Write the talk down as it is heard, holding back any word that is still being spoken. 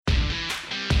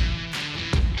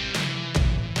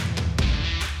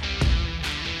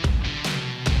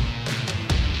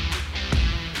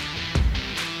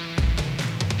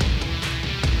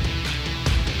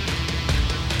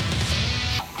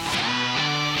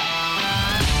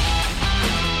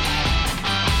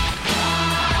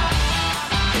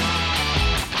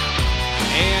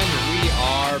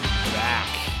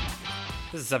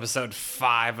This is episode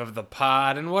 5 of the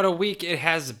pod, and what a week it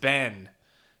has been.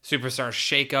 Superstar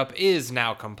Shakeup is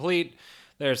now complete.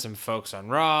 There's some folks on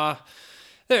Raw.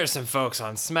 There's some folks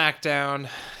on SmackDown.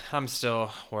 I'm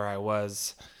still where I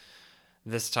was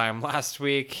this time last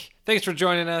week. Thanks for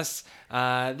joining us.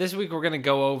 This week we're going to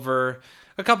go over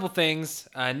a couple things,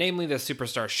 namely the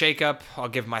Superstar Shakeup. I'll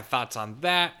give my thoughts on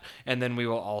that, and then we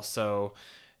will also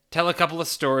tell a couple of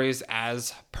stories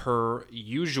as per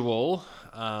usual.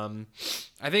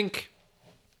 I think,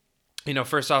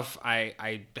 first off,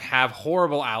 I have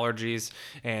horrible allergies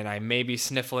and I may be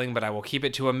sniffling, but I will keep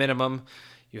it to a minimum.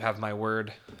 You have my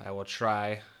word. I will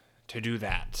try to do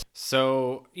that.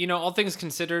 So, all things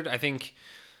considered, I think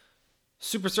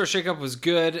Superstar Shakeup was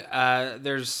good.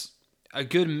 There's a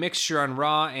good mixture on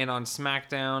Raw and on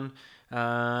SmackDown.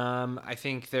 I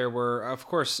think there were, of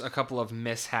course, a couple of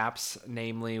mishaps,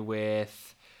 namely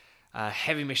with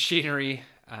Heavy Machinery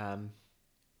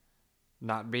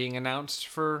not being announced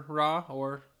for Raw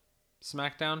or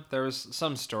SmackDown. There was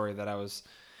some story that I was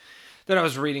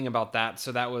reading about that,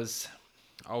 so that was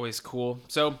always cool.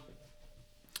 So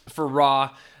for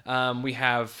Raw, we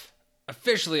have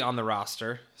officially on the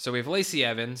roster. So we have Lacey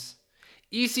Evans,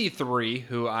 EC3,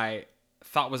 who I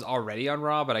thought was already on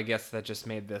Raw, but I guess that just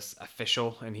made this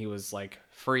official, and he was like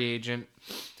free agent.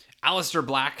 Aleister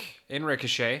Black in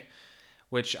Ricochet,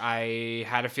 which I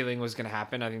had a feeling was going to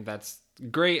happen. I think that's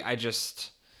great.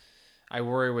 I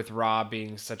worry with Raw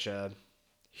being such a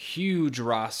huge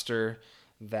roster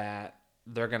that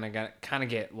they're going to kind of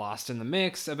get lost in the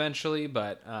mix eventually,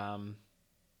 but,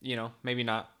 maybe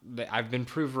not. I've been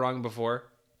proved wrong before.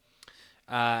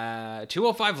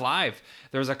 205 Live.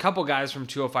 There was a couple guys from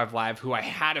 205 Live who I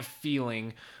had a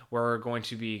feeling were going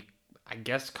to be, I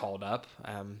guess, called up.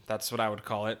 That's what I would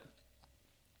call it.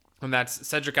 And that's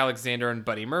Cedric Alexander and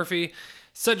Buddy Murphy.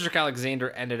 Cedric Alexander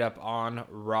ended up on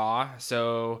Raw,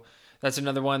 so that's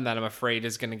another one that I'm afraid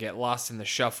is going to get lost in the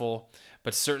shuffle,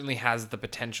 but certainly has the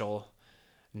potential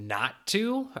not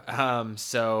to.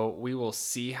 So we will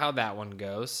see how that one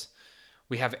goes.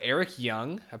 We have Eric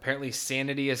Young. Apparently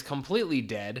Sanity is completely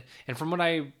dead, and from what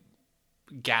I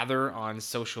gather on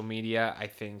social media, I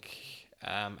think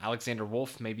Alexander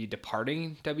Wolf may be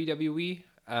departing WWE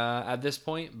at this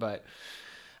point, but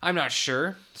I'm not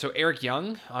sure. So Eric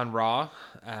Young on Raw.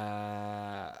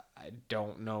 I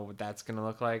don't know what that's going to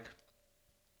look like.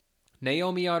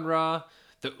 Naomi on Raw.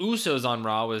 The Usos on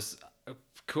Raw was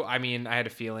cool. I mean, I had a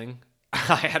feeling.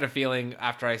 I had a feeling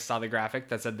after I saw the graphic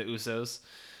that said the Usos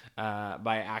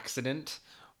by accident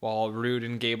while Rude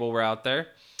and Gable were out there.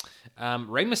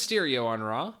 Rey Mysterio on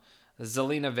Raw.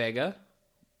 Zelina Vega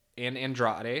and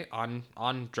Andrade on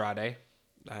Andrade.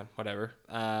 Whatever.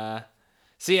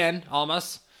 CN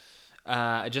Almas.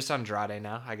 Just Andrade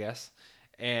now, I guess.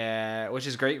 Which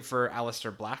is great for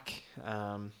Aleister Black,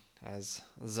 as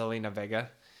Zelina Vega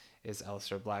is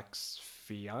Aleister Black's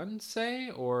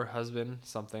fiance or husband,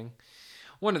 something.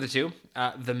 One of the two.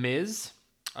 The Miz,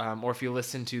 or if you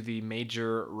listen to the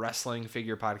major wrestling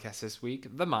figure podcast this week,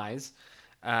 The Miz.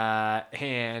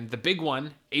 And the big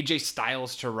one, AJ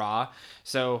Styles to Raw.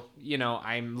 So,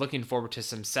 I'm looking forward to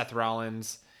some Seth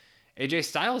Rollins, AJ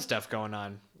Styles stuff going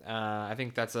on. I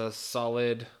think that's a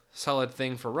solid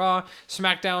thing for Raw.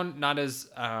 SmackDown, not as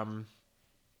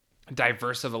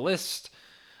diverse of a list.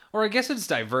 Or I guess it's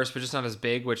diverse, but just not as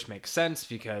big, which makes sense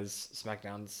because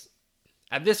SmackDown's,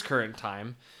 at this current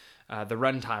time, the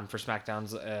run time for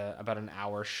SmackDown's about an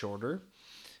hour shorter.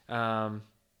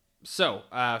 So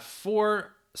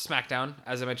for SmackDown,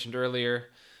 as I mentioned earlier,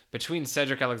 between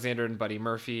Cedric Alexander and Buddy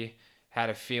Murphy, had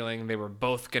a feeling they were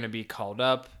both going to be called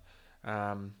up.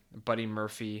 Buddy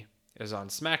Murphy is on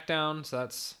SmackDown, so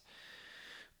that's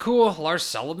cool. Lars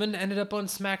Sullivan ended up on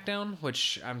SmackDown,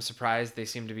 which I'm surprised. They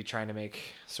seem to be trying to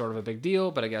make sort of a big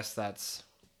deal, but I guess that's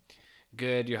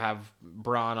good. You have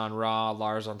Braun on Raw,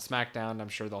 Lars on SmackDown. I'm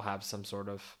sure they'll have some sort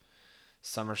of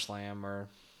SummerSlam or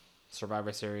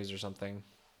Survivor Series or something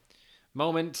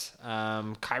moment.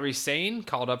 Kairi Sane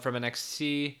called up from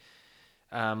NXT.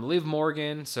 Liv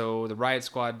Morgan, so the Riot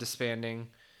Squad disbanding.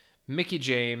 Mickie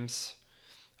James,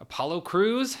 Apollo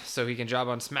Crews, so he can job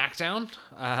on SmackDown.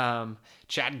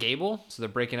 Chad Gable, so they're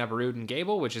breaking up Rude and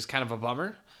Gable, which is kind of a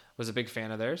bummer. Was a big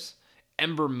fan of theirs.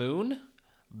 Ember Moon,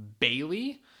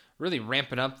 Bayley, really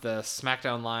ramping up the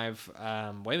SmackDown Live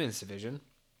women's division.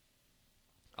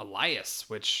 Elias,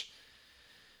 which,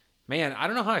 man, I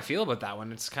don't know how I feel about that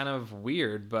one. It's kind of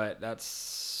weird, but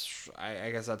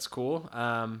I guess that's cool.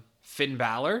 Finn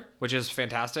Balor, which is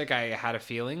fantastic. I had a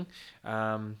feeling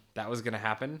that was going to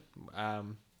happen.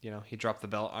 He dropped the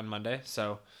belt on Monday,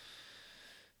 so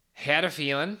had a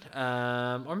feeling.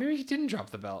 Or maybe he didn't drop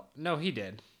the belt. No, he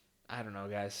did. I don't know,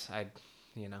 guys. That's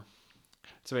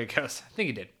the way it goes. I think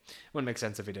he did. Wouldn't make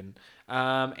sense if he didn't.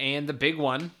 And the big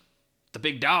one, the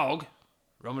big dog,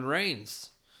 Roman Reigns.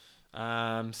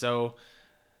 So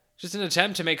just an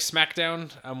attempt to make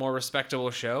SmackDown a more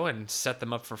respectable show and set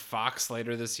them up for Fox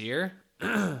later this year.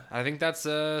 I think that's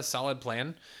a solid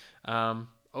plan.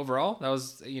 Overall, that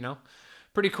was,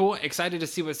 pretty cool. Excited to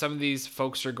see what some of these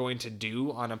folks are going to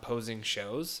do on opposing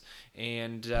shows.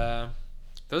 And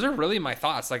those are really my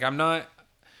thoughts. Like, I'm not,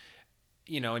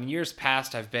 in years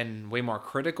past, I've been way more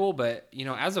critical, but,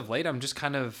 as of late, I'm just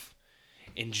kind of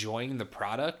enjoying the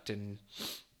product. And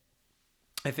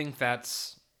I think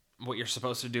that's what you're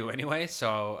supposed to do anyway.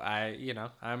 So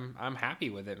I'm happy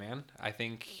with it, man. I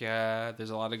think there's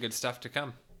a lot of good stuff to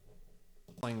come.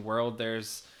 World,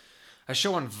 there's a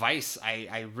show on Vice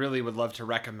I really would love to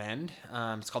recommend.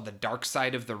 It's called The Dark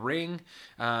Side of the Ring.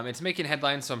 It's making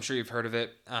headlines, so I'm sure you've heard of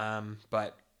it.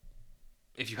 But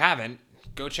if you haven't,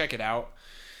 go check it out.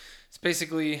 It's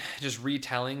basically just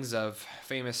retellings of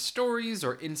famous stories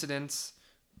or incidents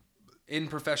in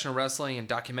professional wrestling in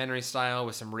documentary style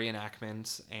with some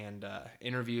reenactments and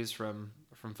interviews from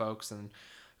folks. And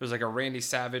there's like a Randy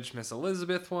Savage, Miss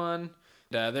Elizabeth one.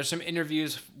 There's some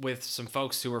interviews with some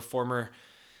folks who were former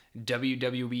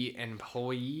WWE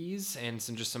employees and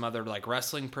some other like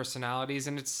wrestling personalities,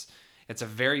 and it's a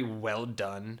very well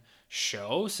done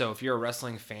show. So if you're a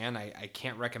wrestling fan, I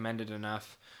can't recommend it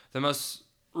enough. The most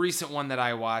recent one that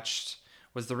I watched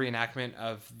was the reenactment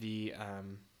of the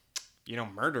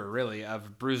murder really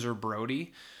of Bruiser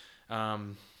Brody.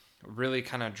 Really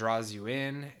kind of draws you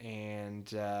in, and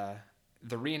the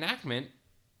reenactment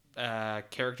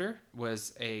character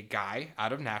was a guy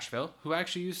out of Nashville who I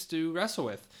actually used to wrestle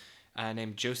with,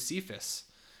 named Josephus.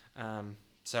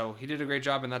 So he did a great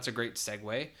job, and that's a great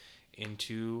segue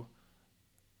into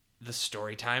the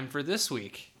story time for this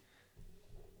week.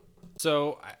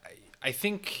 So I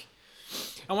think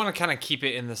I want to kind of keep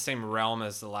it in the same realm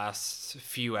as the last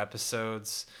few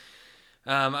episodes.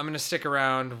 I'm going to stick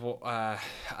around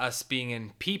us being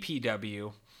in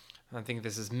PPW. I think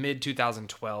this is mid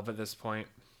 2012 at this point.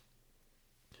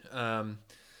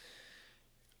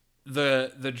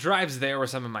 The drives there were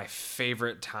some of my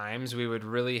favorite times. We would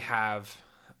really have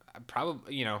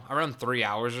probably, around 3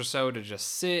 hours or so to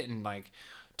just sit and like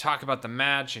talk about the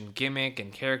match and gimmick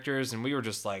and characters. And we were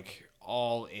just like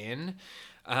all in.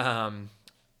 I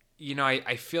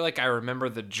feel like I remember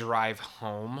the drive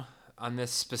home on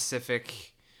this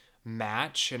specific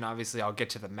match, and obviously I'll get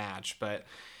to the match, but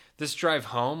this drive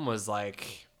home was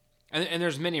like, and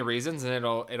there's many reasons, and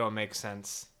it'll make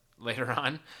sense later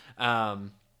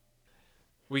on.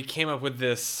 We came up with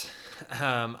this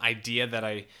idea that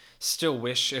I still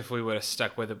wish if we would have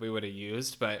stuck with it, we would have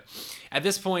used. But at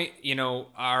this point,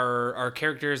 our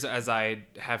characters, as I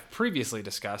have previously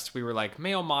discussed, we were like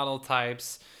male model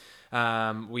types.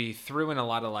 We threw in a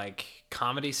lot of like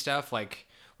comedy stuff. Like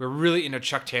we were really into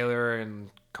Chuck Taylor and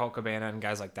Colt Cabana and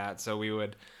guys like that. So we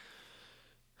would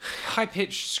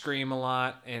high-pitched scream a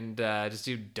lot and just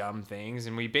do dumb things.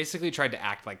 And we basically tried to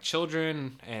act like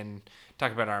children and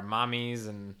talk about our mommies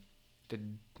and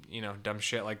did, dumb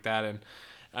shit like that. And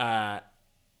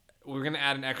we're going to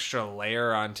add an extra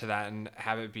layer onto that and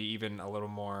have it be even a little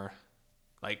more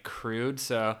like crude.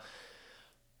 So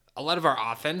a lot of our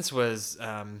offense was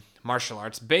martial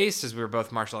arts based, as we were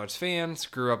both martial arts fans,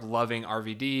 grew up loving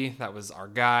RVD. That was our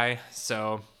guy.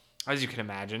 So as you can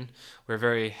imagine, we're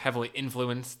very heavily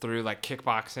influenced through like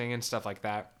kickboxing and stuff like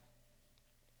that.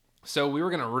 So we were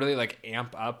going to really like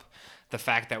amp up the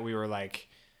fact that we were like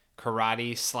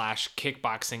karate /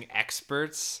 kickboxing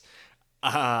experts.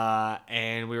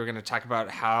 And we were going to talk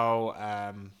about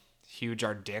how huge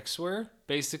our dicks were,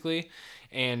 basically.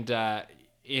 And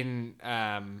in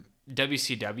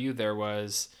WCW, there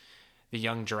was the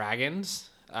Young Dragons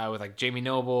with like Jamie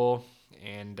Noble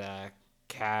and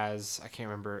Kaz. I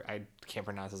can't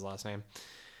pronounce his last name.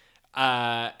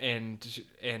 And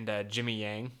Jimmy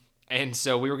Yang. And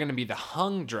so we were going to be the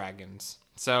Hung Dragons.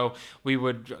 So we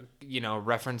would,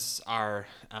 reference our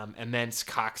immense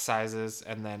cock sizes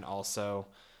and then also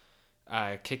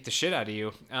kick the shit out of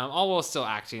you, all while still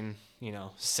acting,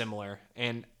 similar.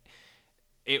 And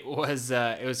it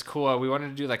was cool. We wanted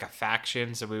to do like a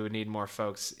faction, so we would need more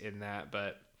folks in that.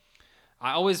 But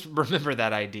I always remember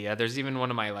that idea. There's even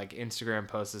one of my like Instagram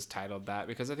posts is titled that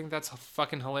because I think that's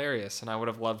fucking hilarious, and I would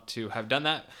have loved to have done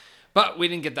that, but we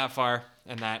didn't get that far,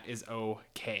 and that is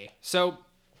okay. So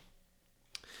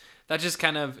that just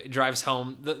kind of drives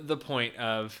home the point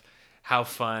of how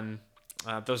fun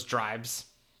those drives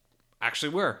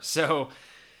actually were. So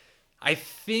I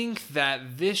think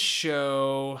that this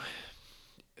show,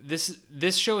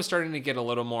 this show is starting to get a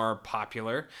little more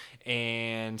popular,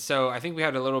 and so I think we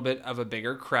had a little bit of a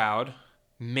bigger crowd.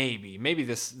 Maybe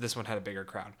this one had a bigger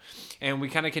crowd, and we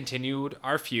kind of continued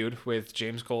our feud with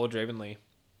James Cole, Draven Lee,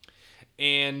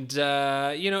 and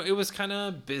it was kind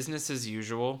of business as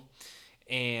usual,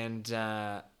 and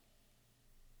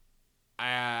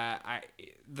I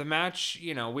the match,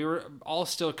 we were all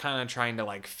still kind of trying to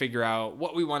like figure out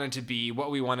what we wanted to be,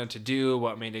 what we wanted to do,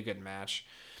 what made a good match.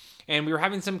 And we were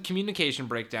having some communication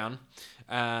breakdown.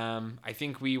 I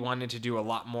think we wanted to do a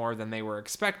lot more than they were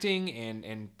expecting,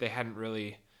 and they hadn't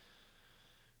really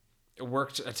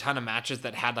worked a ton of matches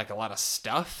that had like a lot of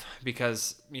stuff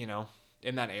because,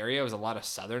 in that area it was a lot of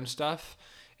Southern stuff.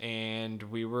 And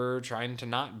we were trying to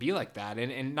not be like that.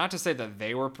 And not to say that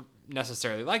they were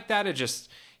necessarily like that. It just,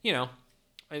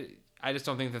 I just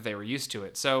don't think that they were used to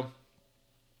it. So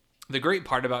the great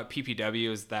part about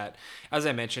PPW is that, as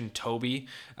I mentioned, Toby,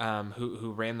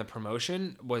 who ran the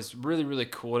promotion, was really, really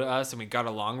cool to us, and we got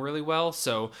along really well.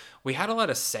 So we had a lot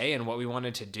of say in what we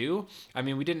wanted to do. I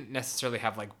mean, we didn't necessarily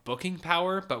have like booking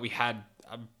power, but we had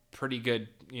a pretty good,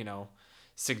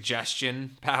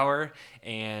 suggestion power,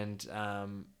 and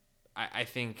I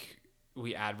think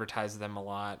we advertised them a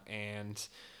lot, and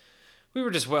we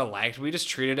were just well liked. We just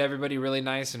treated everybody really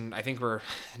nice, and I think we're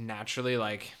naturally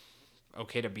like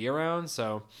okay to be around.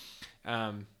 So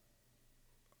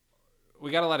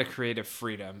we got a lot of creative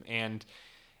freedom, and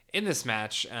in this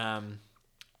match,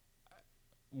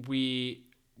 we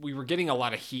were getting a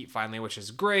lot of heat finally, which is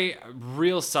great. A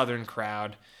real Southern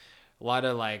crowd, a lot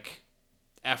of like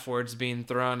F words being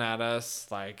thrown at us,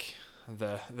 like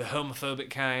the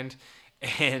homophobic kind,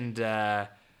 and a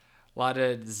lot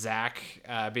of Zach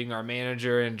being our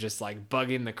manager and just like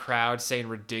bugging the crowd, saying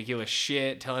ridiculous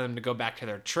shit, telling them to go back to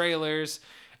their trailers.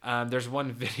 There's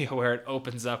one video where it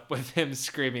opens up with him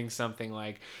screaming something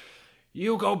like,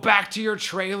 "You go back to your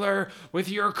trailer with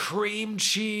your cream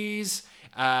cheese."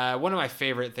 One of my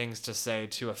favorite things to say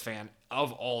to a fan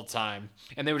of all time,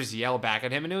 and they would just yell back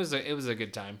at him, and it was a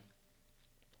good time.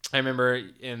 I remember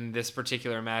in this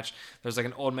particular match, there's like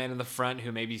an old man in the front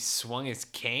who maybe swung his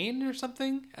cane or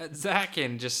something at Zach,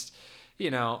 and just,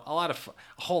 a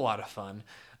whole lot of fun.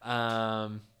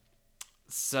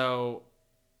 So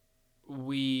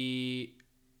we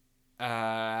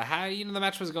had, the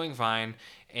match was going fine,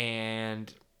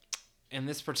 and in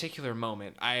this particular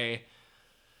moment, I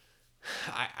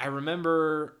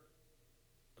remember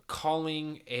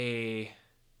calling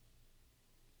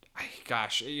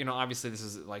obviously this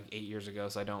is like 8 years ago,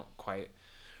 so I don't quite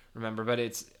remember, but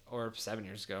or 7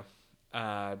 years ago.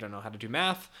 I don't know how to do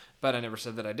math, but I never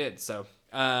said that I did. So,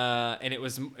 and it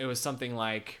was something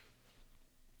like,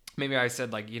 maybe I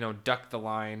said like, duck the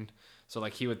line. So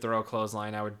like he would throw a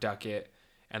clothesline, I would duck it,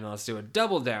 and then let's do a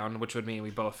double down, which would mean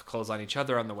we both clothesline each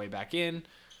other on the way back in.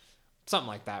 Something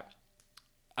like that.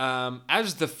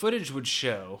 As the footage would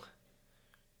show,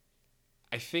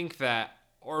 I think that,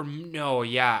 or no,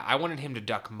 yeah, I wanted him to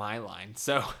duck my line.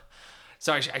 So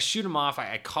I shoot him off,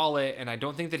 I call it, and I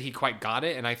don't think that he quite got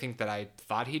it, and I think that I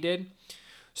thought he did.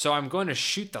 So I'm going to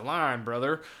shoot the line,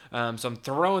 brother. So I'm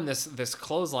throwing this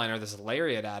clothesline or this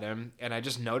lariat at him, and I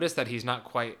just noticed that he's not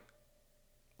quite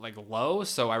like low.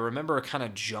 So I remember kind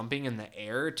of jumping in the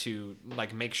air to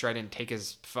like make sure I didn't take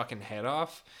his fucking head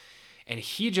off. And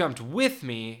he jumped with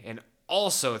me and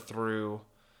also threw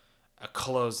a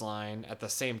clothesline at the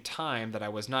same time that I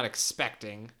was not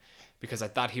expecting, because I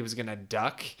thought he was going to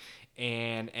duck,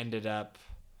 and ended up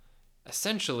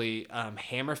essentially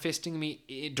hammer fisting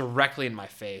me directly in my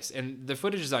face. And the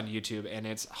footage is on YouTube, and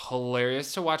it's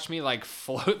hilarious to watch me like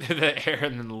float through the air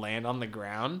and then land on the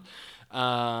ground.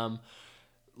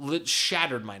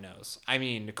 Shattered my nose. I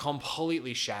mean,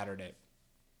 completely shattered it.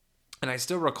 And I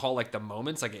still recall like the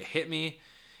moments, like it hit me,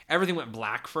 everything went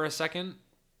black for a second,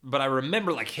 but I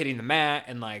remember like hitting the mat,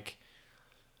 and like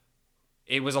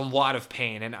it was a lot of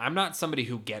pain. And I'm not somebody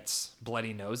who gets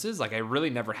bloody noses. Like I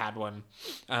really never had one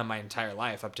my entire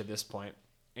life up to this point.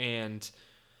 And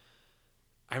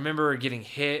I remember getting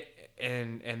hit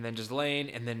and then just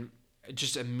laying, and then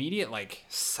just immediate like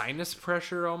sinus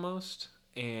pressure almost.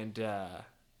 And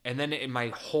then in my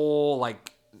whole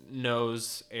like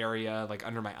nose area, like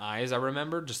under my eyes, I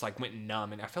remember just like went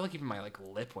numb, and I felt like even my like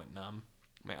lip went numb,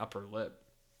 my upper lip.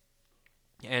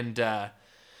 And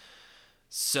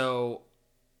so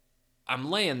I'm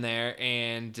laying there,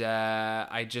 and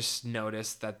I just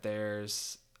noticed that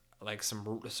there's like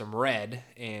some red,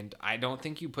 and I don't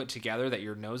think you put together that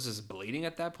your nose is bleeding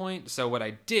at that point. So what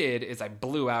I did is I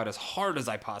blew out as hard as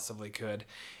I possibly could,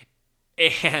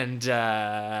 and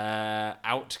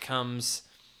out comes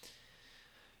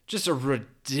just a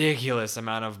ridiculous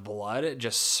amount of blood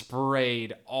just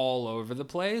sprayed all over the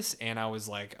place. And I was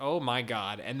like, oh my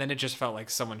God. And then it just felt like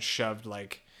someone shoved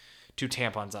like 2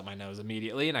 tampons up my nose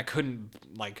immediately. And I couldn't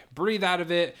like breathe out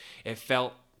of it. It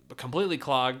felt completely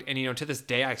clogged. And, to this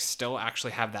day, I still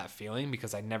actually have that feeling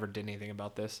because I never did anything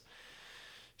about this.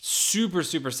 Super,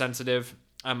 super sensitive.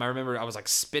 I remember I was like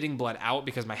spitting blood out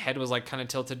because my head was like kind of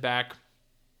tilted back.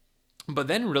 But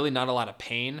then really not a lot of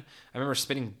pain. I remember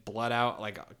spitting blood out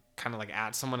like kind of like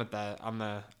at someone on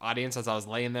the audience as I was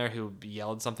laying there who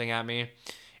yelled something at me.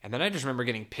 And then I just remember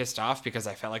getting pissed off because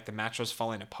I felt like the match was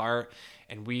falling apart,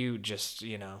 and we just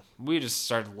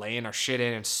started laying our shit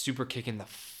in and super kicking the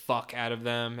fuck out of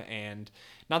them. And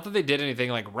not that they did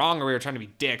anything like wrong or we were trying to be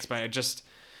dicks, but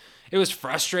it was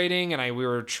frustrating, and we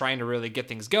were trying to really get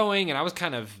things going, and I was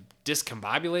kind of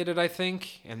discombobulated, I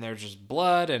think, and there's just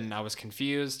blood, and I was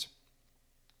confused.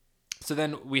 So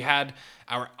then we had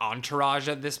our entourage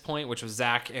at this point, which was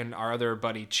Zach, and our other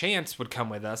buddy Chance would come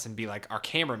with us and be like our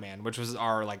cameraman, which was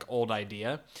our like old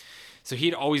idea. So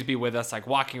he'd always be with us, like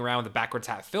walking around with a backwards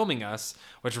hat filming us,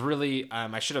 which really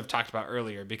I should have talked about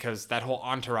earlier because that whole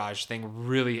entourage thing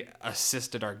really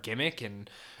assisted our gimmick and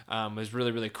was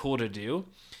really, really cool to do.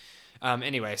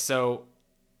 Anyway, so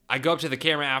I go up to the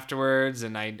camera afterwards,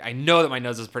 and I know that my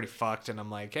nose is pretty fucked, and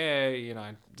I'm like, hey,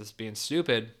 I'm just being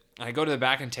stupid. And I go to the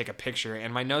back and take a picture,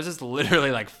 and my nose is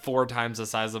literally like 4 times the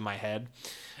size of my head.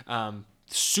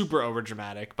 Super over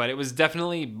dramatic, but it was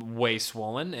definitely way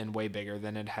swollen and way bigger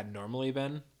than it had normally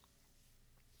been.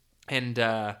 And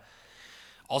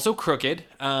also crooked.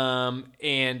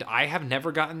 And I have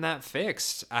never gotten that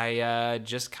fixed. I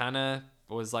just kind of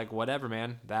was like, whatever,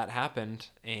 man, that happened.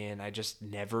 And I just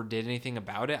never did anything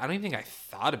about it. I don't even think I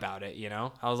thought about it,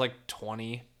 I was like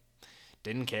 20,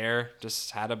 didn't care,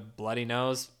 just had a bloody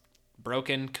nose,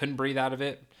 broken, couldn't breathe out of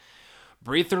it.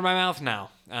 Breathe through my mouth now.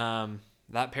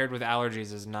 That paired with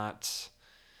allergies is not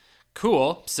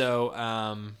cool. So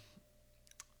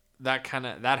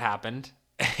that happened.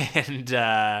 And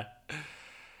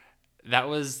that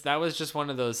was just one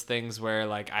of those things where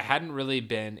like I hadn't really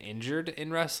been injured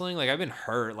in wrestling. Like I've been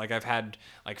hurt. Like I've had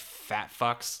like fat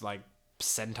fucks like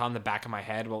sent on the back of my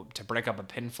head to break up a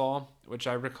pinfall, which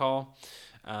I recall.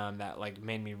 That like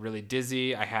made me really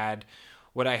dizzy. I had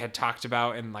what I had talked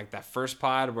about in like that first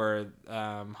pod where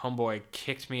homeboy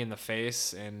kicked me in the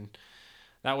face, and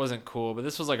that wasn't cool. But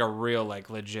this was like a real like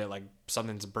legit like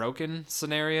something's broken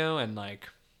scenario, and like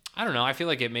I don't know. I feel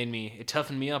like it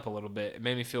toughened me up a little bit. It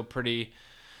made me feel pretty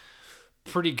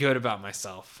good about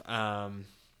myself.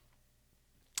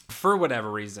 For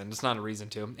whatever reason, it's not a reason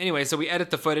to. Anyway, so we edit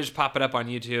the footage, pop it up on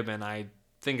YouTube, and I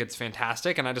think it's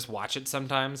fantastic, and I just watch it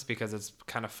sometimes because it's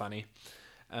kind of funny.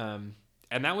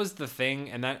 And that was the thing,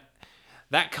 and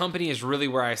that company is really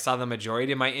where I saw the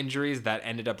majority of my injuries that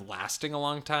ended up lasting a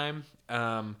long time. We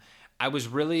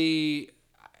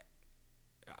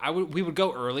would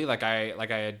go early, like I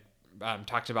had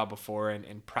talked about before,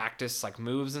 and practice like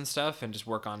moves and stuff, and just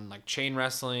work on like chain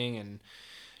wrestling and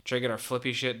try to get our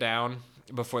flippy shit down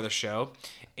before the show.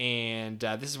 And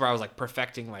this is where I was like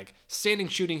perfecting like standing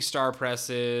shooting star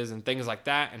presses and things like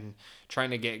that, and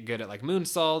trying to get good at like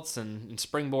moonsaults and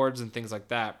springboards and things like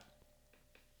that.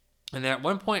 And then at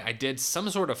one point I did some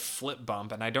sort of flip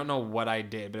bump, and I don't know what I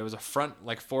did, but it was a front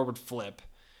like forward flip.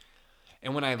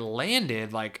 And when I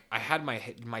landed, like I had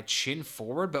my chin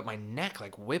forward, but my neck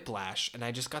like whiplash, and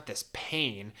I just got this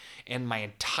pain in my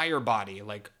entire body,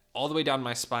 like all the way down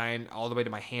my spine, all the way to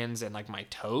my hands, and like my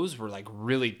toes were like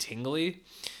really tingly,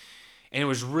 and it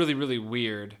was really, really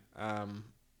weird.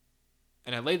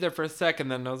 And I laid there for a second,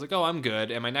 then I was like, oh, I'm good,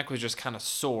 and my neck was just kind of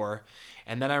sore.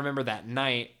 And then I remember that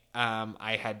night,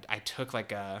 I took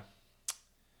like I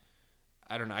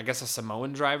don't know, I guess a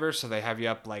Samoan driver, so they have you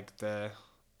up like a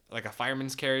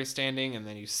fireman's carry standing, and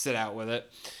then you sit out with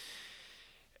it.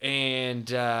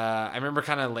 And I remember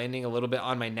kind of landing a little bit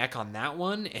on my neck on that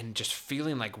one, and just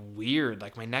feeling like weird.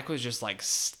 Like my neck was just like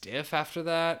stiff after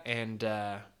that, and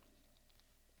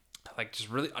like just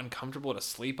really uncomfortable to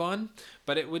sleep on.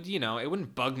 But it would, it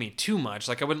wouldn't bug me too much.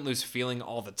 Like I wouldn't lose feeling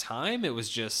all the time. It was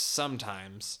just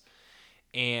sometimes.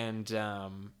 And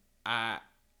I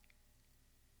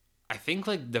think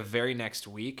like the very next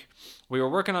week we were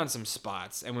working on some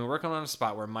spots, and we were working on a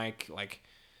spot where Mike like,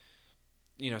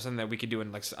 something that we could do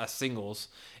in like a singles,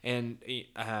 and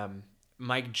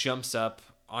Mike jumps up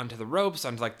onto the ropes,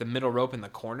 onto like the middle rope in the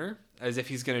corner, as if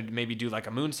he's gonna maybe do like a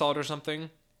moonsault or something.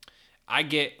 I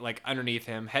get like underneath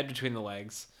him, head between the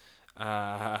legs,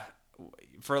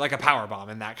 for like a power bomb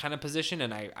in that kind of position,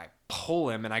 and I pull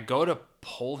him, and I go to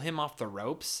pull him off the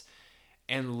ropes,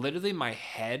 and literally my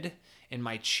head and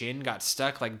my chin got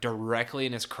stuck like directly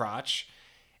in his crotch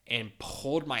and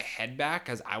pulled my head back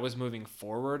as I was moving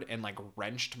forward and like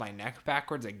wrenched my neck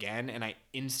backwards again, and I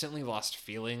instantly lost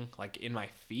feeling like in my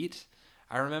feet.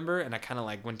 I remember, and I kind of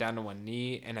like went down to one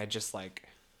knee, and I just like,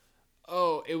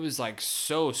 oh, it was like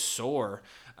so sore.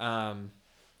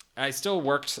 I still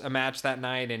worked a match that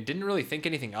night and didn't really think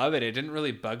anything of it. It didn't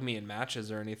really bug me in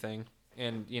matches or anything.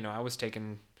 And I was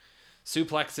taking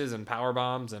suplexes and power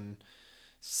bombs and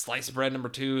sliced bread number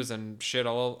twos and shit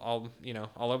all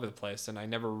over the place, and I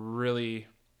never really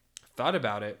thought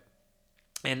about it.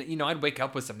 And I'd wake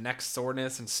up with some neck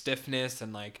soreness and stiffness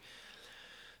and like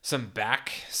some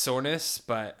back soreness,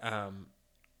 but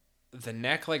the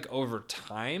neck, like over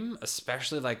time,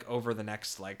 especially like over the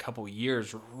next like couple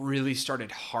years, really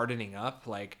started hardening up.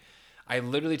 Like I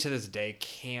literally to this day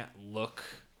can't look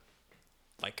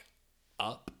like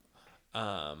up.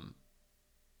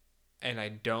 And I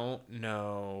don't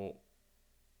know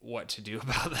what to do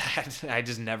about that. I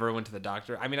just never went to the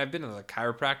doctor. I mean, I've been to the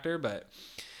chiropractor, but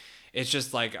it's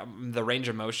just like the range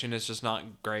of motion is just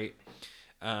not great.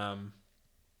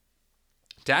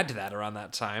 To add to that, around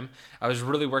that time, I was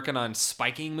really working on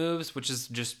spiking moves, which is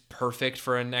just perfect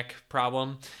for a neck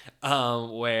problem,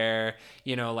 where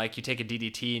like you take a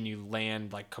DDT and you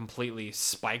land like completely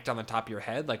spiked on the top of your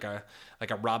head, like a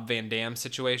Rob Van Dam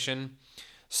situation.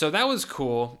 So that was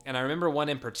cool, and I remember one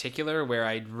in particular where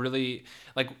I really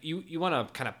like you want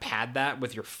to kind of pad that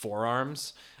with your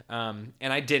forearms, and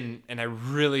I didn't, and I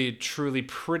really truly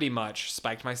pretty much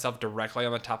spiked myself directly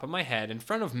on the top of my head in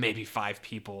front of maybe 5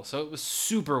 people. So it was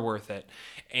super worth it,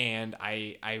 and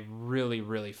I really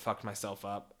really fucked myself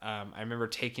up. I remember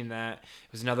taking that.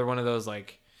 It was another one of those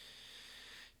like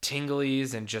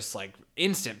tinglies and just like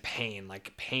instant pain,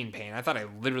 like pain. I thought I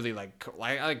literally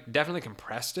I definitely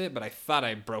compressed it, but I thought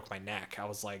I broke my neck. I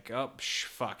was like, oh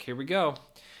fuck, here we go.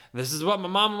 This is what my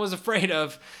mom was afraid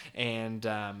of, and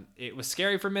it was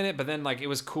scary for a minute, but then like it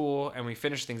was cool, and we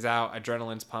finished things out.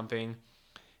 Adrenaline's pumping,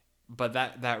 but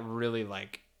that really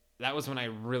like that was when I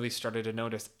really started to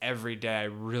notice every day I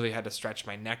really had to stretch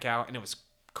my neck out, and it was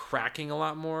cracking a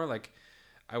lot more. Like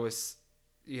I was,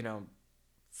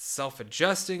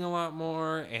 self-adjusting a lot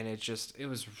more, and it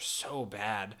was so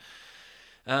bad.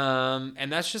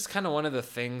 And that's just kind of one of the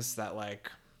things that like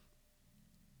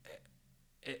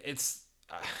it's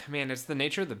man, it's the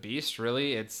nature of the beast,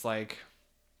 really. It's like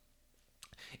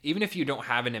even if you don't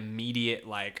have an immediate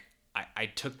like I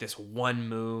took this one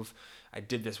move, I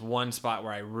did this one spot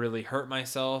where I really hurt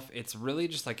myself, it's really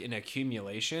just like an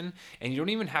accumulation, and you don't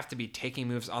even have to be taking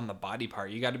moves on the body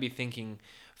part. You got to be thinking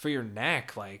for your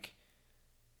neck, like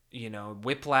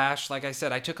whiplash. Like I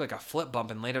said, I took like a flip bump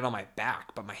and landed on my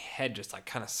back, but my head just like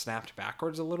kind of snapped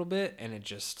backwards a little bit, and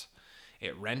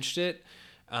it wrenched it.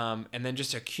 And then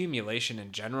just accumulation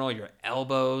in general, your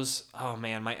elbows. Oh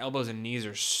man, my elbows and knees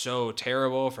are so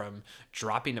terrible from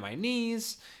dropping to my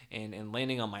knees and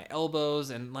landing on my elbows.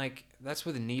 And like, that's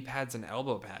with knee pads and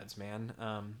elbow pads, man.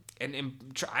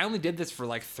 I only did this for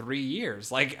like 3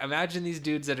 years. Like imagine these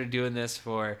dudes that are doing this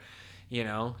for,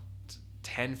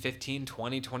 10, 15,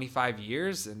 20, 25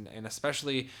 years. And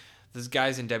especially those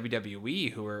guys in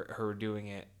WWE who are doing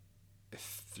it,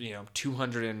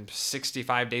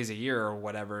 265 days a year or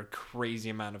whatever crazy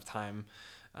amount of time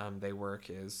they work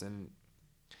is. And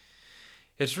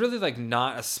it's really like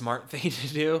not a smart thing to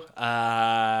do,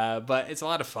 but it's a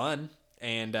lot of fun,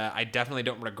 and I definitely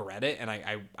don't regret it, and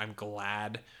I'm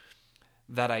glad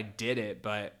that I did it.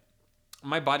 But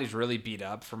my body's really beat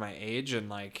up for my age, and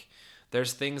like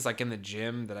there's things like in the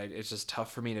gym that it's just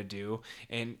tough for me to do,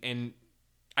 and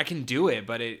I can do it,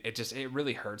 but it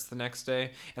really hurts the next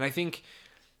day. And I think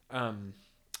on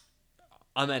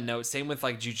that note, same with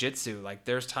like jujitsu. Like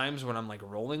there's times when I'm like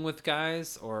rolling with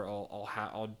guys, or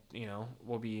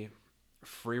we'll be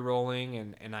free rolling,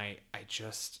 and I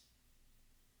just,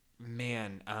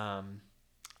 man,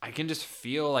 I can just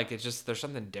feel like it's just there's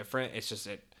something different. It's just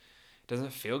it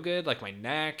doesn't feel good. Like my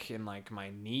neck and like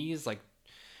my knees, like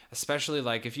especially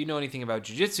like if you know anything about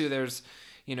jujitsu, there's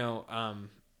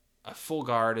a full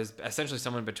guard is essentially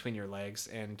someone between your legs,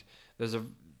 and there's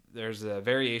a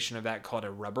variation of that called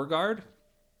a rubber guard.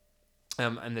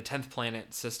 And the 10th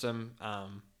Planet system,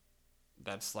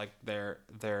 that's like their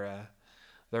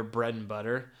bread and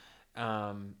butter.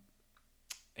 And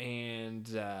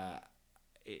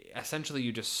essentially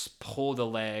you just pull the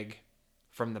leg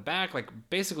from the back, like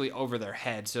basically over their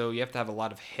head. So you have to have a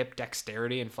lot of hip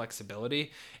dexterity and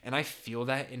flexibility. And I feel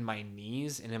that in my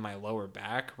knees and in my lower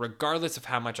back, regardless of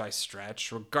how much I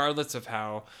stretch, regardless of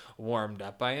how warmed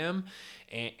up I am.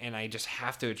 And I just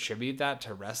have to attribute that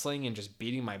to wrestling and just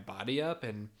beating my body up.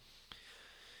 And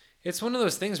It's one of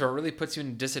those things where it really puts you in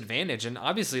a disadvantage, and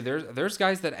obviously there's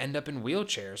guys that end up in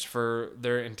wheelchairs for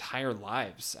their entire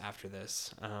lives after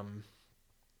this,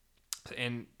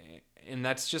 and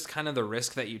that's just kind of the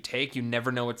risk that you take. You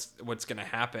never know what's going to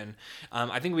happen.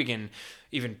 I think we can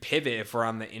even pivot if we're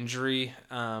on the injury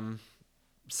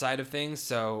side of things.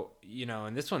 So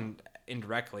and this one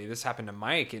indirectly, this happened to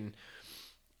Mike, and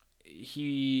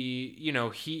he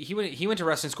went to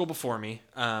wrestling school before me.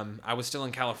 I was still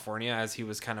in California as he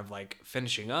was kind of like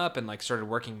finishing up and like started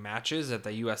working matches at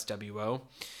the USWO,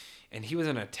 and he was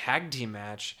in a tag team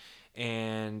match,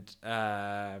 and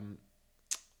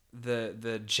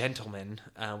the gentleman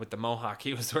with the mohawk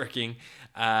he was working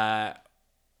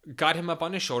got him up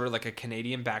on his shoulder like a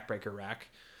Canadian backbreaker rack,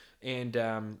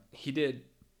 and he did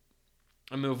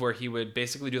a move where he would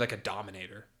basically do like a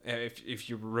dominator. If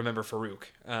you remember Farouk,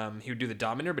 he would do the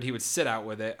dominator, but he would sit out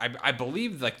with it. I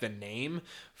believe like the name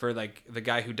for like the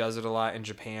guy who does it a lot in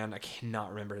Japan, I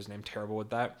cannot remember his name. Terrible with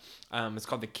that. It's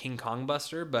called the King Kong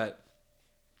Buster, but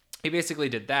he basically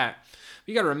did that.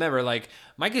 You got to remember, like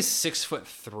Mike is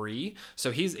 6'3",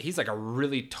 so he's like a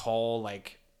really tall,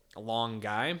 like long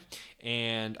guy,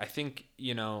 and I think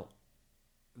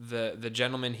the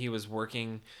gentleman he was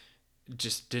working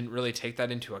just didn't really take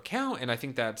that into account, and I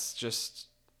think that's just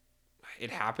it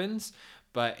happens.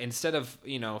 But instead of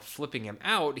flipping him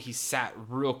out, he sat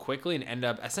real quickly and ended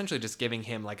up essentially just giving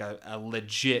him like a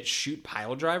legit shoot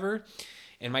pile driver,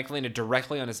 and Mike landed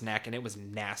directly on his neck, and it was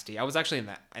nasty. I was actually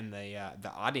in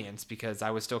the audience because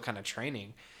I was still kind of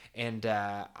training, and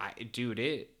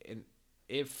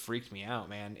it freaked me out,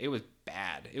 man. It was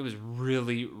bad. It was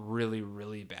really, really,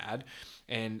 really bad.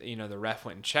 And the ref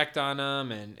went and checked on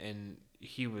him, and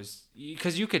he was,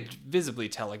 because you could visibly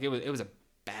tell like it was a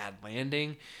bad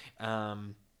landing,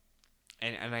 and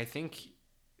I think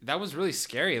that was really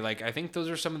scary. Like I think those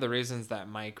are some of the reasons that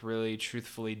Mike really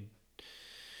truthfully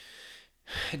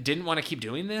didn't want to keep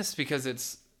doing this, because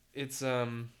it's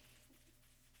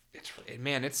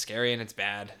man, it's scary and it's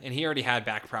bad. And he already had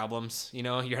back problems.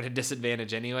 You're at a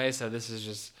disadvantage anyway, so this is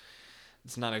just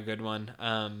it's not a good one.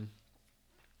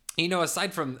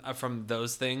 Aside from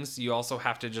those things, you also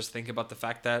have to just think about the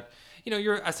fact that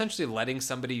you're essentially letting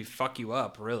somebody fuck you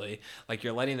up, really. Like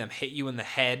you're letting them hit you in the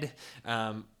head.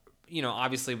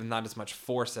 Obviously with not as much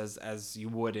force as you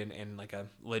would in like a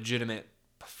legitimate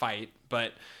fight,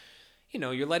 but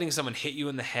you're letting someone hit you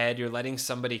in the head. You're letting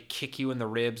somebody kick you in the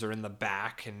ribs or in the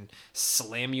back and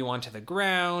slam you onto the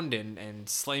ground and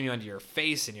slam you onto your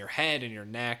face and your head and your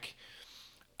neck.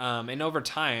 And over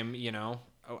time,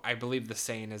 I believe the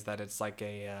saying is that it's like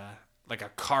a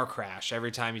car crash.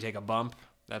 Every time you take a bump,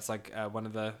 that's like one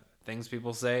of the things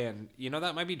people say. And,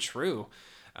 that might be true.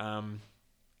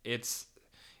 It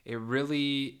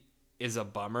really is a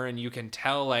bummer. And you can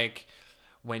tell, like,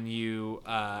 when you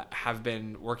have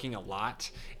been working a lot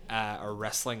or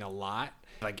wrestling a lot,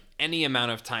 like any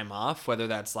amount of time off, whether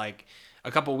that's like a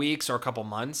couple weeks or a couple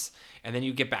months, and then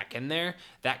you get back in there,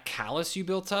 that callus you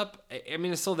built up, I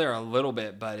mean, it's still there a little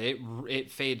bit, but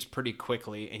it fades pretty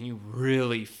quickly, and you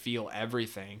really feel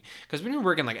everything. Because when you're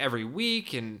working like every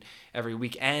week and every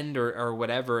weekend or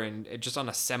whatever, and just on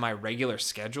a semi-regular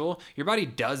schedule, your body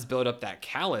does build up that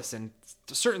callus, and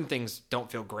certain things don't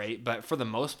feel great, but for the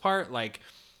most part, like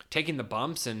taking the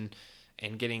bumps and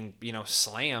getting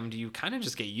slammed, you kind of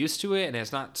just get used to it, and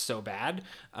it's not so bad.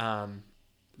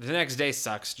 The next day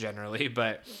sucks generally,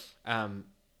 but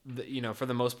for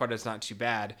the most part, it's not too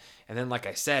bad. And then, like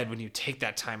I said, when you take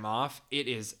that time off, it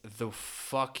is the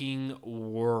fucking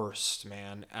worst,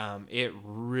 man. It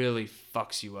really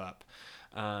fucks you up.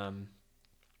 I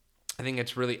think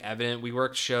it's really evident. We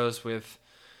worked shows with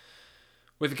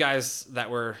guys that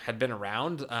had been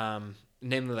around,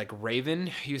 namely like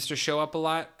Raven used to show up a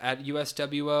lot at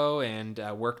USWO and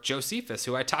work Josephus,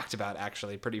 who I talked about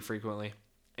actually pretty frequently.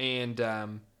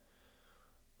 And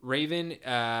Raven,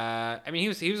 I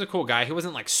mean, he was a cool guy. He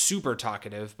wasn't like super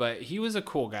talkative, but he was a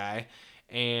cool guy.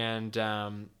 And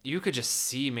you could just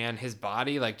see, man, his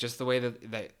body, like just the way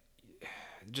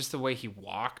just the way he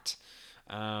walked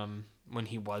when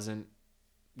he wasn't,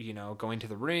 going to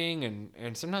the ring,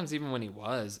 and sometimes even when he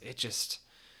was, it just,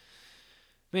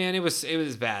 man, it was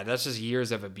bad. That's just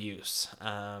years of abuse.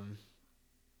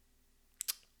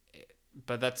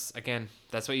 But that's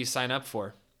what you sign up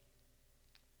for.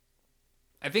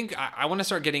 I think I want to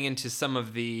start getting into some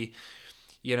of the,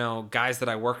 guys that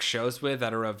I work shows with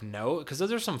that are of note, because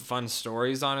those are some fun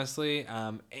stories, honestly.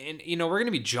 And we're going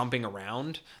to be jumping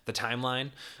around the timeline.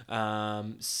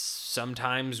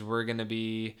 Sometimes we're going to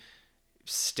be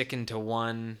sticking to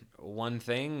one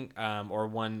thing or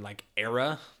one like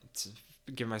era. It's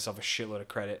give myself a shitload of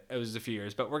credit. It was a few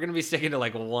years, but we're gonna be sticking to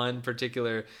like one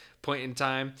particular point in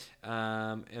time,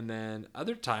 and then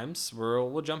other times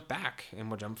we'll jump back and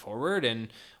we'll jump forward and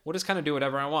we'll just kind of do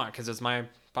whatever I want because it's my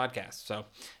podcast. So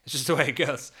it's just the way it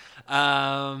goes.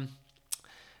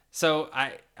 So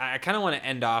I kind of want to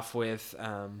end off with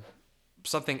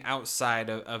something outside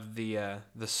of the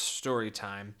story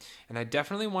time, and I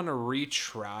definitely want to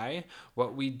retry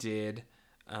what we did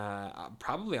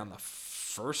probably on the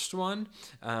first one,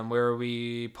 where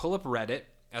we pull up Reddit,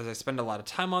 as I spend a lot of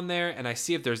time on there, and I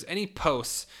see if there's any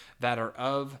posts that are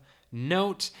of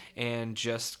note and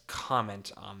just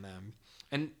comment on them.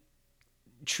 And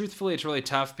truthfully, it's really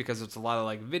tough because it's a lot of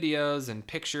like videos and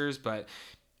pictures, but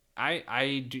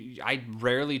I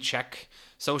rarely check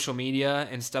social media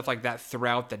and stuff like that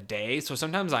throughout the day. So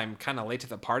sometimes I'm kind of late to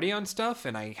the party on stuff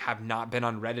and I have not been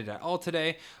on Reddit at all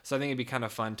today. So I think it'd be kind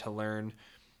of fun to learn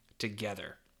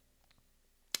together.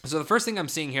 So the first thing I'm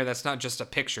seeing here that's not just a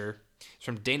picture is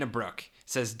from Dana Brooke. It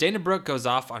says, Dana Brooke goes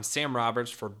off on Sam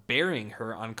Roberts for burying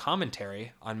her on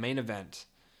commentary on Main Event.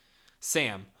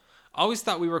 Sam, always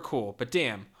thought we were cool, but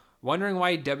damn, wondering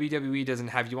why WWE doesn't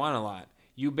have you on a lot.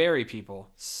 You bury people.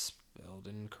 Spelled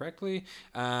incorrectly.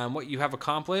 What you have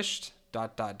accomplished, ...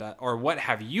 or what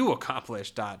have you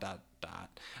accomplished, ...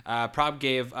 Prob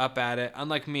gave up at it.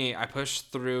 Unlike me, I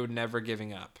pushed through, never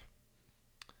giving up.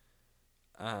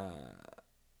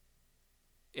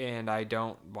 And I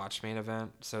don't watch Main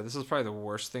Event, so this is probably the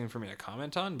worst thing for me to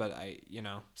comment on, but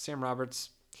Sam Roberts,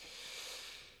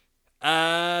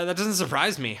 that doesn't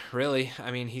surprise me, really.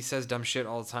 I mean, he says dumb shit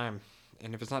all the time,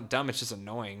 and if it's not dumb, it's just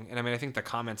annoying. And I mean, I think the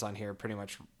comments on here pretty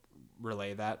much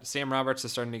relay that. Sam Roberts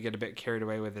is starting to get a bit carried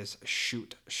away with his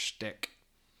shoot shtick.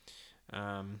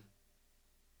 I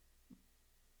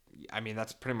mean,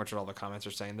 that's pretty much what all the comments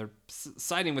are saying. They're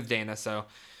siding with Dana, so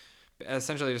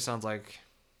essentially it just sounds like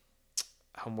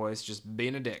homeboy's just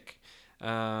being a dick.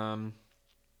 Man,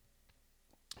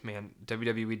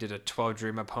 WWE did a 12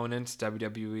 Dream opponent.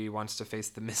 WWE wants to face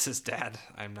the Mrs. Dad.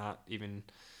 I'm not even...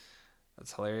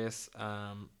 That's hilarious.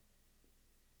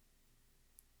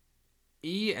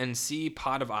 E&C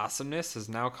Pod of Awesomeness is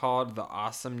now called the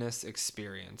Awesomeness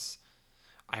Experience.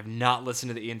 I have not listened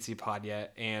to the E&C Pod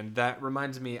yet, and that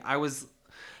reminds me, as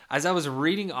I was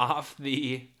reading off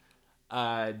the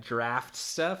draft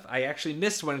stuff, I actually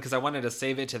missed one because I wanted to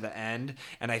save it to the end,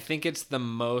 and I think it's the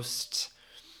most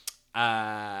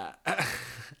I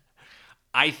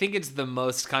think it's the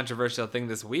most controversial thing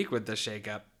this week with the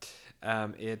shakeup.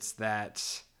 It's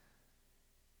that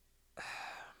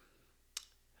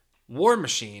War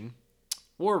Machine,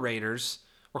 War Raiders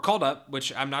were called up,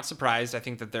 which I'm not surprised. I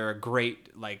think that they're a great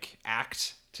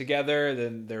act together.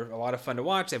 Then they're a lot of fun to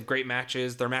watch. They have great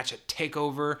matches. Their match at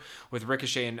TakeOver with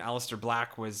Ricochet and Aleister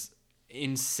Black was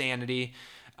insanity.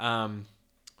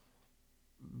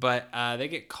 But they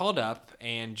get called up,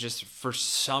 and just for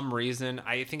some reason,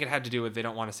 I think it had to do with they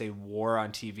don't want to say war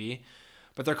on TV,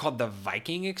 but they're called the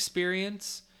Viking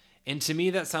Experience. And to me,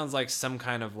 that sounds like some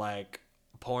kind of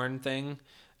porn thing.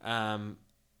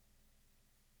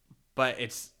 But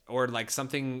it's, or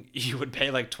something you would pay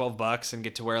 $12 and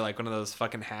get to wear one of those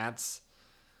fucking hats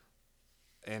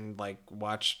and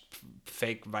watch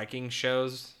fake Viking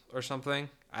shows or something.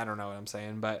 I don't know what I'm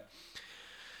saying, but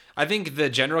I think the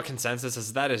general consensus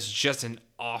is that is just an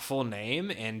awful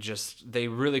name, and just they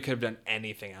really could have done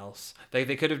anything else. They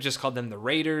could have just called them the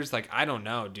Raiders. I don't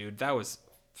know, dude. That was,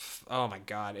 oh my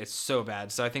God, it's so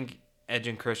bad. So I think Edge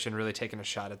and Christian really taking a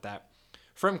shot at that.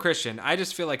 From Christian, I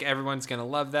just feel like everyone's going to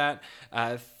love that.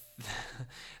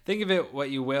 Think of it what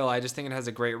you will. I just think it has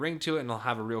a great ring to it, and it'll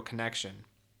have a real connection.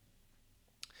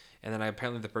 And then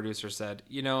apparently the producer said,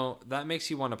 that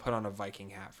makes you want to put on a Viking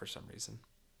hat for some reason.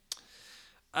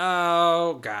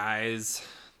 Oh, guys,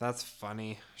 that's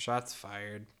funny. Shots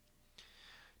fired.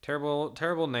 Terrible,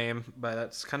 terrible name, but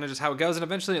that's kind of just how it goes, and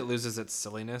eventually it loses its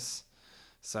silliness.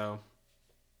 So,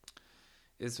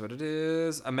 is what it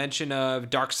is. A mention of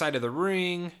Dark Side of the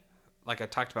Ring, like I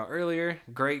talked about earlier.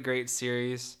 Great, great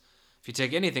series. If you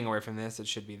take anything away from this, it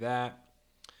should be that.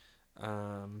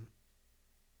 Man,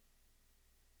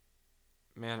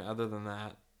 other than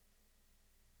that,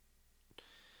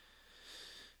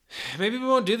 maybe we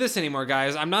won't do this anymore,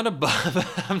 guys. I'm not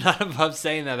above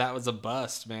saying that was a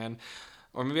bust, man.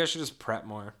 Or maybe I should just prep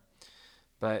more.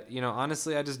 But,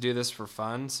 honestly, I just do this for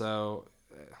fun, so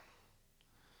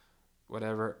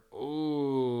whatever.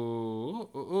 Ooh.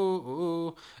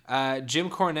 Jim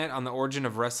Cornette on the origin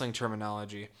of wrestling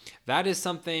terminology. That is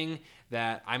something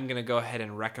that I'm going to go ahead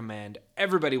and recommend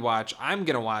everybody watch. I'm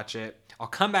going to watch it. I'll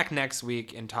come back next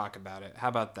week and talk about it. How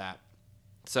about that?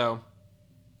 So,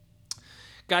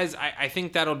 guys, I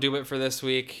think that'll do it for this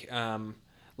week.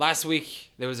 Last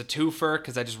week there was a twofer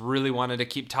because I just really wanted to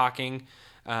keep talking,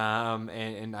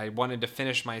 and I wanted to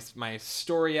finish my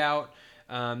story out.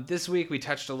 This week we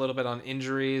touched a little bit on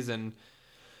injuries, and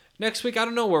next week I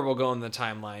don't know where we'll go in the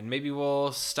timeline. Maybe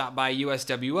we'll stop by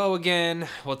USWO again.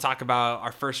 We'll talk about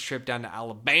our first trip down to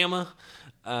Alabama.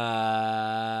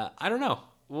 I don't know.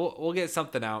 We'll get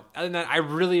something out. Other than that, I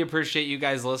really appreciate you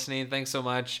guys listening. Thanks so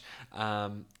much.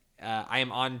 I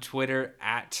am on Twitter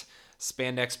at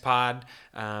SpandexPod.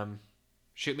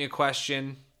 Shoot me a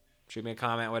question, shoot me a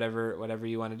comment, whatever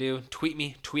you want to do.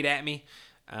 Tweet at me.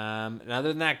 And other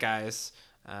than that, guys,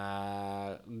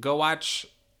 go watch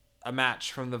a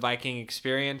match from the Viking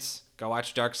Experience. Go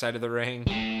watch Dark Side of the Ring.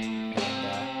 And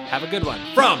have a good one.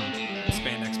 From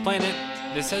Spandex Planet,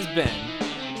 this has been